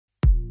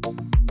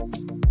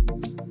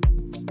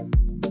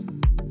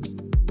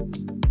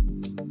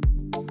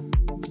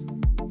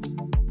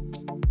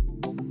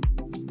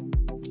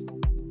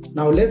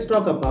Now let's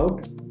talk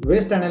about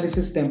waste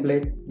analysis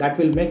template that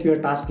will make your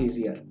task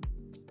easier.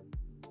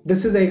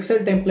 This is an Excel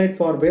template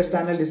for waste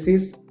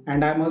analysis,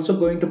 and I'm also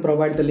going to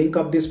provide the link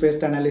of this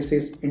waste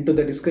analysis into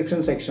the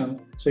description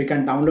section so you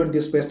can download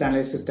this waste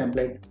analysis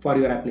template for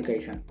your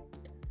application.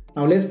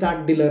 Now let's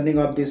start the learning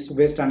of this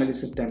waste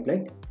analysis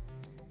template.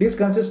 This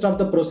consists of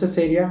the process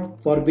area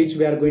for which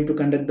we are going to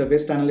conduct the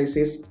waste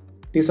analysis.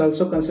 This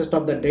also consists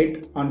of the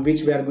date on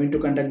which we are going to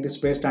conduct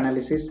this waste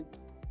analysis.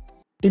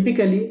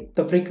 Typically,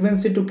 the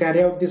frequency to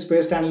carry out this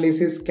waste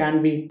analysis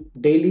can be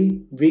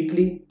daily,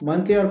 weekly,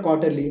 monthly or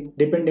quarterly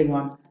depending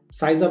on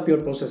size of your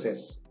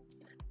processes.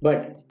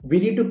 But we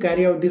need to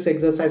carry out this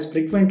exercise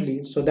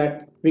frequently so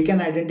that we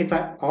can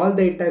identify all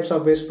the 8 types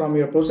of waste from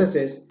your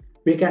processes,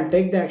 we can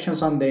take the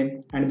actions on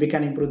them, and we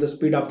can improve the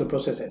speed of the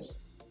processes.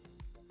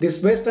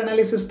 This waste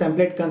analysis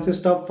template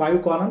consists of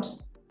 5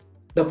 columns.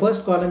 The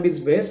first column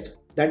is waste,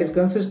 that is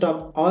consists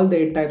of all the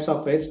 8 types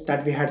of waste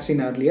that we had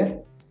seen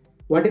earlier.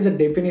 What is the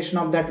definition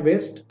of that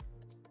waste?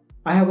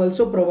 I have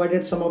also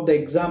provided some of the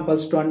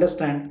examples to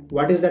understand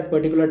what is that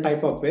particular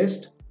type of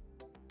waste.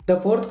 The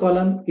fourth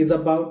column is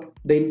about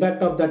the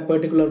impact of that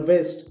particular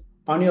waste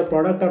on your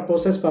product or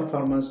process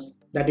performance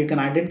that you can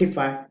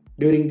identify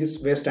during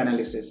this waste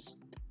analysis.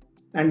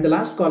 And the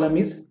last column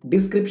is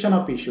description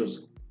of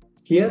issues.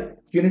 Here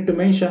you need to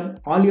mention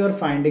all your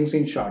findings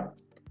in short.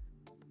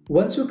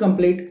 Once you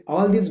complete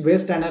all this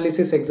waste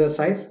analysis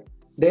exercise,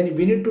 then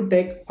we need to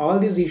take all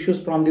these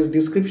issues from this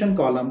description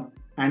column,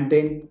 and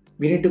then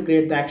we need to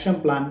create the action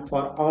plan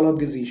for all of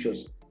these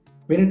issues.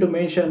 We need to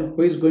mention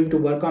who is going to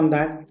work on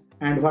that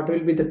and what will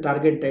be the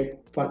target date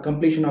for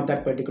completion of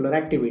that particular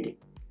activity.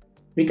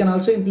 We can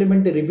also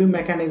implement the review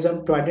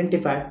mechanism to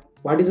identify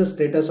what is the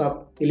status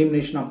of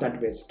elimination of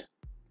that waste.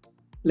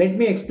 Let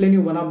me explain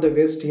you one of the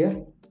waste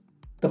here.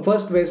 The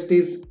first waste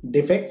is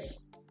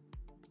defects.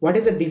 What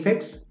is a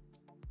defects?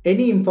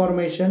 Any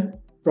information,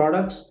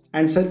 products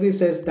and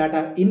services that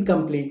are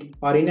incomplete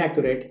or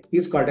inaccurate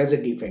is called as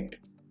a defect.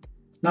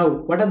 Now,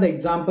 what are the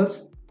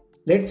examples?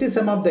 Let's see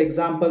some of the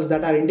examples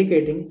that are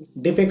indicating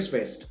defects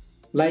waste,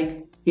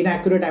 like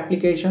inaccurate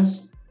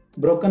applications,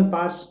 broken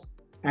parts,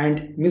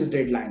 and missed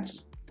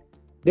deadlines.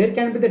 There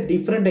can be the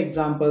different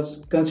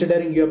examples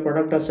considering your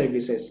product or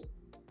services.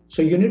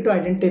 So you need to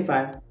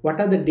identify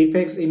what are the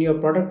defects in your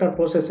product or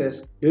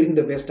processes during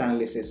the waste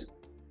analysis.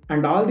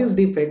 And all these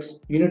defects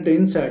you need to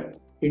insert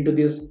into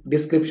this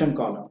description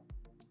column.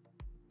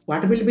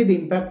 What will be the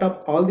impact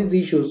of all these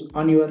issues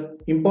on your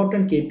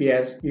important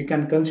KPIs? You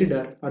can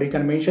consider, or you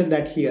can mention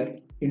that here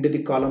into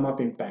the column of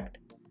impact.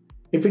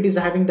 If it is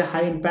having the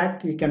high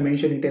impact, you can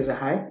mention it as a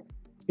high.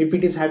 If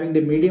it is having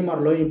the medium or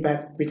low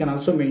impact, we can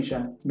also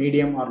mention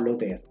medium or low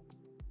there.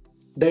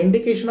 The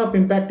indication of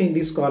impact in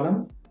this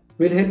column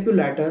will help you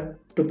later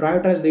to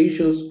prioritize the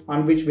issues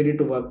on which we need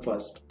to work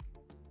first.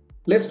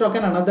 Let's talk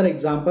on another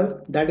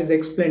example that is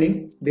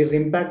explaining this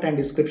impact and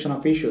description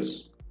of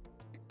issues.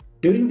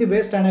 During the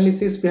waste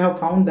analysis, we have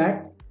found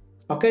that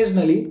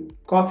occasionally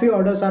coffee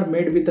orders are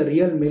made with a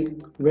real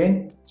milk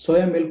when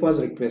soya milk was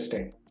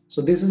requested.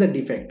 So this is a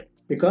defect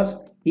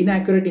because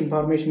inaccurate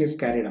information is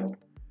carried out.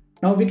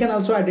 Now we can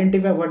also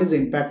identify what is the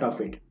impact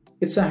of it.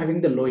 It's having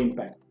the low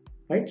impact,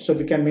 right? So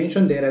we can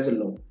mention there as a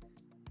low.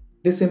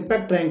 This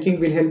impact ranking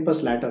will help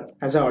us later,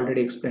 as I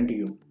already explained to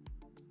you.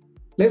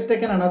 Let's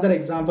take another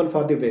example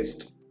for the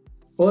waste.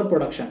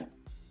 Overproduction.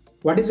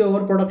 What is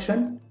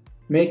overproduction?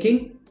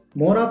 Making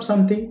more of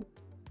something,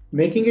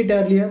 making it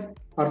earlier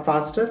or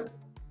faster.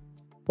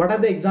 What are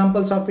the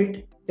examples of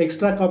it?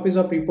 Extra copies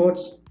of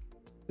reports,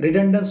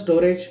 redundant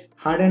storage,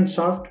 hard and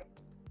soft,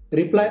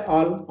 reply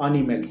all on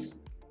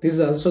emails. This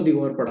is also the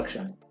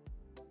overproduction.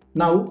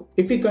 Now,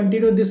 if we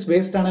continue this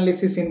waste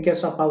analysis in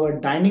case of our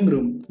dining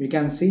room, we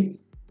can see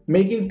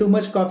making too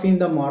much coffee in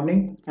the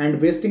morning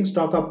and wasting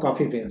stock of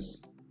coffee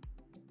beans.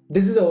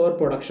 This is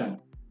overproduction.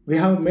 We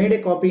have made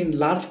a coffee in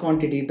large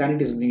quantity than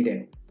it is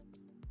needed.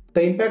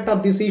 The impact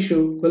of this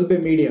issue will be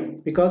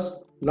medium because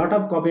a lot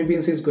of coffee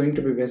beans is going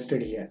to be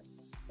wasted here.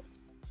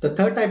 The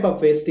third type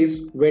of waste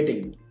is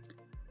waiting.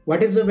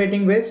 What is the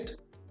waiting waste?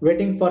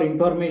 Waiting for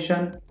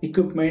information,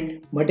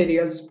 equipment,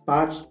 materials,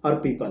 parts or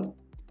people.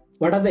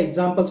 What are the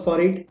examples for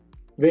it?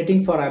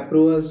 Waiting for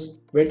approvals,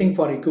 waiting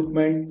for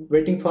equipment,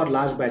 waiting for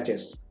large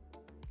batches.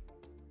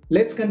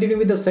 Let's continue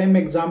with the same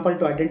example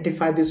to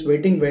identify this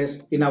waiting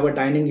waste in our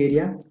dining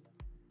area.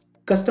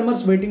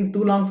 Customers waiting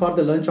too long for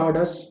the lunch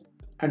orders.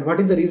 And what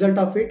is the result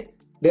of it?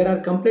 There are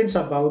complaints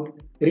about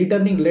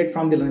returning late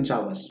from the lunch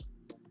hours.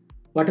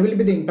 What will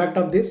be the impact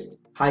of this?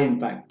 High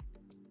impact.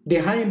 The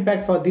high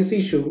impact for this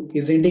issue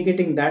is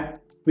indicating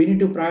that we need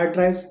to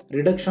prioritize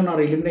reduction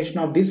or elimination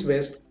of this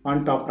waste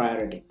on top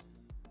priority.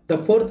 The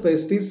fourth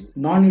waste is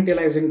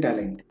non-utilizing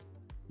talent.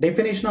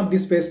 Definition of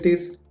this waste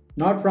is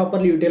not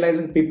properly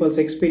utilizing people's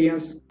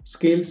experience,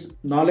 skills,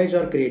 knowledge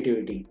or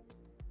creativity.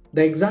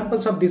 The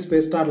examples of this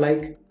waste are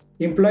like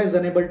employees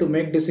unable to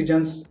make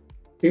decisions,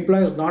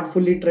 employees not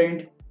fully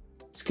trained,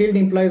 skilled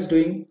employees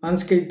doing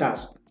unskilled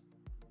tasks.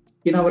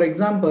 In our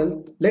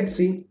example, let's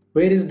see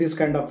where is this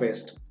kind of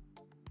waste.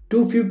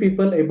 Too few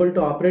people able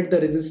to operate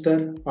the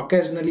register,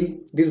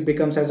 occasionally this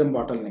becomes as a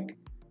bottleneck.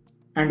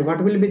 And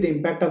what will be the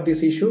impact of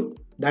this issue?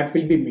 That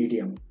will be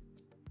medium.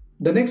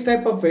 The next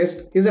type of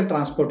waste is a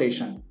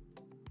transportation.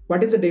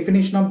 What is the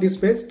definition of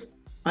this waste?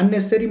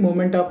 Unnecessary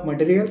movement of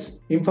materials,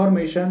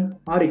 information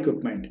or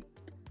equipment.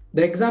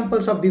 The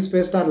examples of this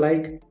waste are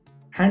like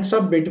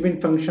hands-off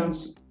between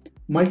functions,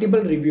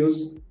 multiple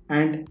reviews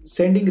and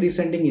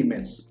resending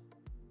emails.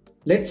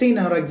 Let's see in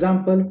our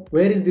example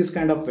where is this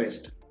kind of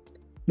waste.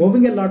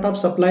 Moving a lot of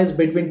supplies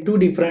between two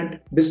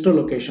different bistro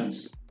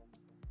locations.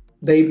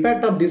 The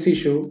impact of this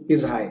issue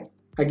is high.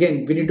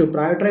 Again, we need to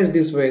prioritize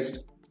this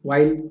waste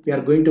while we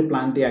are going to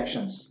plan the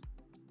actions.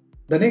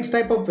 The next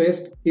type of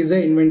waste is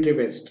a inventory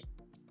waste.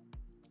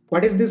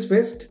 What is this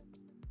waste?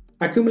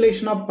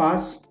 Accumulation of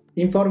parts,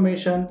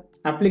 information,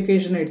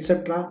 application,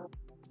 etc.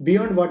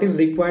 beyond what is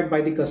required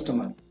by the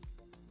customer.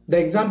 The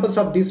examples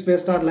of this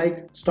waste are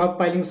like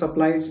stockpiling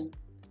supplies,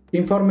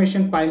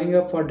 information piling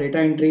up for data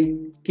entry,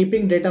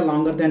 keeping data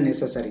longer than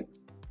necessary.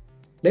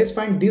 Let's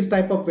find this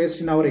type of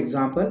waste in our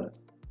example.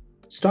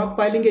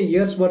 Stockpiling a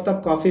year's worth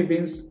of coffee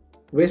beans,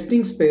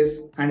 wasting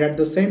space and at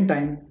the same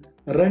time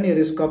run a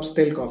risk of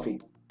stale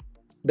coffee.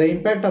 The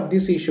impact of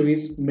this issue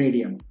is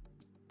medium.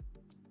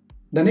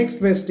 The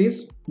next waste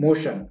is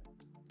motion.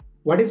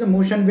 What is a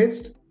motion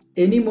waste?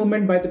 Any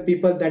movement by the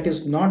people that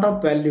is not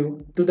of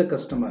value to the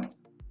customer.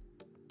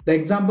 The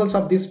examples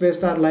of this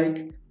waste are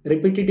like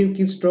repetitive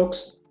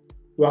keystrokes,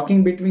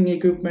 walking between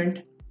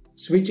equipment,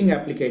 switching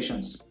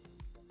applications.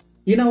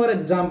 In our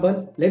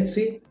example, let's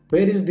see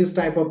where is this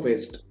type of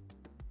waste.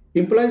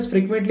 Employees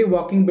frequently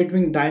walking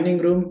between dining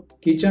room,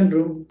 kitchen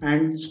room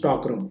and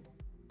stock room.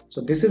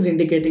 So this is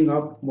indicating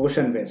of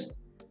motion waste.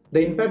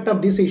 The impact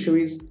of this issue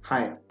is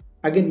high.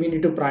 Again, we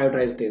need to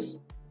prioritize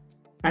this.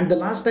 And the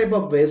last type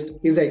of waste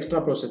is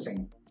extra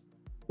processing.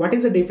 What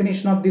is the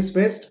definition of this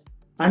waste?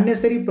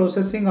 Unnecessary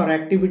processing or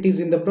activities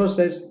in the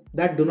process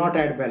that do not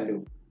add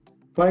value.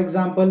 For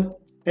example,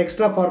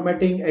 extra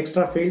formatting,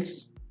 extra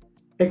fields,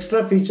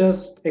 extra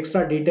features,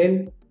 extra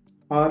detail,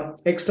 or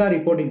extra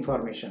report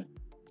information.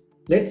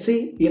 Let's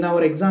see in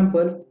our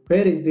example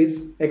where is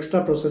this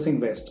extra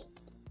processing waste.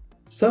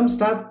 Some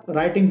staff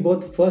writing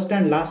both first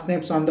and last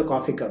names on the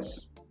coffee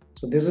cups.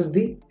 So this is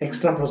the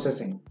extra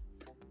processing.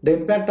 The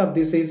impact of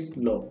this is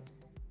low.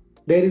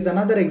 There is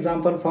another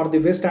example for the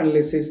waste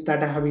analysis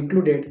that I have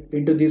included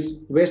into this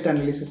waste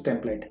analysis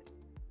template.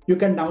 You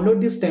can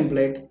download this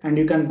template and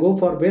you can go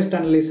for waste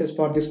analysis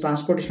for this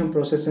transportation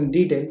process in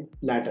detail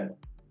later.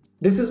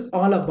 This is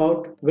all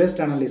about waste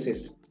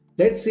analysis.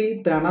 Let's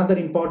see another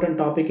important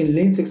topic in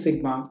Lean Six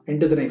Sigma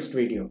into the next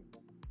video.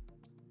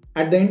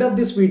 At the end of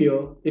this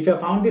video, if you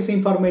have found this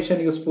information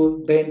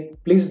useful, then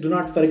please do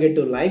not forget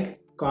to like,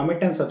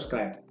 comment and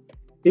subscribe.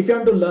 If you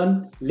want to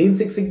learn Lean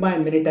Six Sigma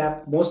and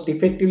Minitab most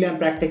effectively and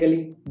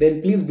practically,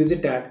 then please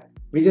visit at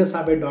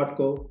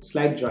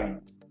vijaysabe.co/join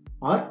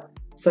or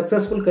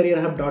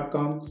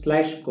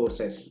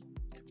successfulcareerhub.com/courses.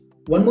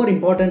 One more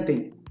important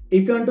thing,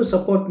 if you want to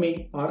support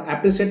me or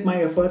appreciate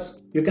my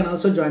efforts, you can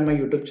also join my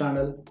YouTube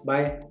channel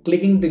by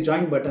clicking the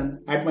join button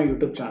at my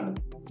YouTube channel.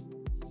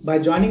 By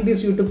joining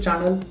this YouTube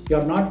channel, you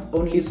are not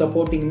only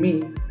supporting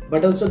me,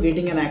 but also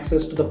getting an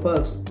access to the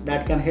perks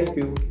that can help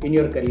you in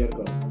your career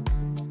growth.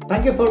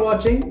 Thank you for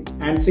watching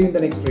and see you in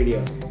the next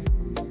video.